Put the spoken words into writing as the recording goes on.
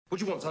What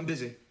do you want? I'm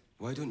busy.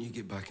 Why don't you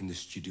get back in the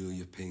studio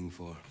you're paying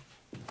for?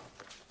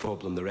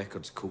 Problem, the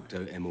record's coked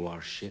out MOR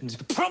shit.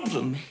 The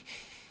problem?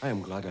 I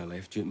am glad I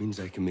left you. It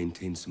means I can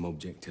maintain some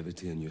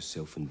objectivity in your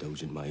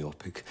self-indulgent,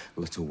 myopic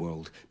little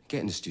world. Get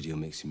in the studio,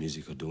 make some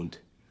music or don't.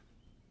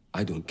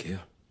 I don't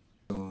care.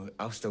 So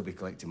I'll still be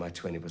collecting my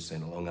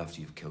 20% long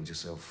after you've killed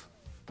yourself.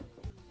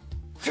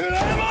 Get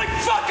out of my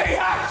fucking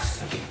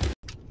house!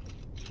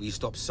 Will you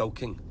stop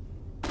sulking?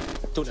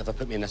 Don't ever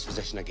put me in this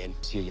position again.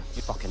 See you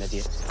fucking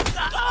idiot.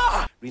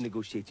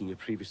 Renegotiating your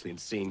previously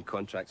insane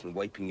contracts and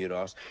wiping your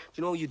arse. Do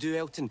you know all you do,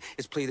 Elton,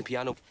 is play the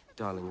piano?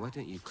 Darling, why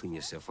don't you clean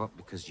yourself up?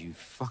 Because you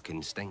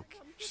fucking stink.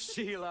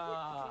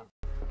 Sheila!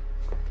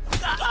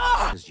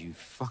 Because you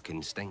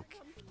fucking stink.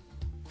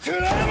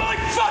 Get out of my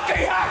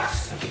fucking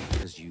house!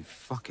 Because you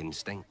fucking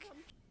stink.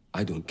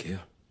 I don't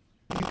care.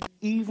 Do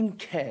you even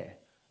care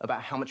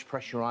about how much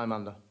pressure I'm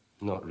under?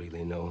 Not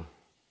really, no.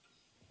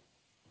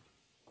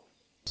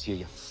 See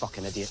you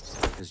fucking idiot.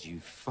 Because you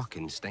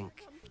fucking stink.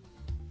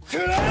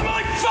 Get out of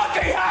my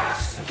fucking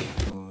house!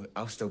 Oh,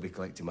 I'll still be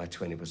collecting my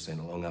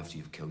 20% long after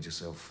you've killed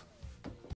yourself.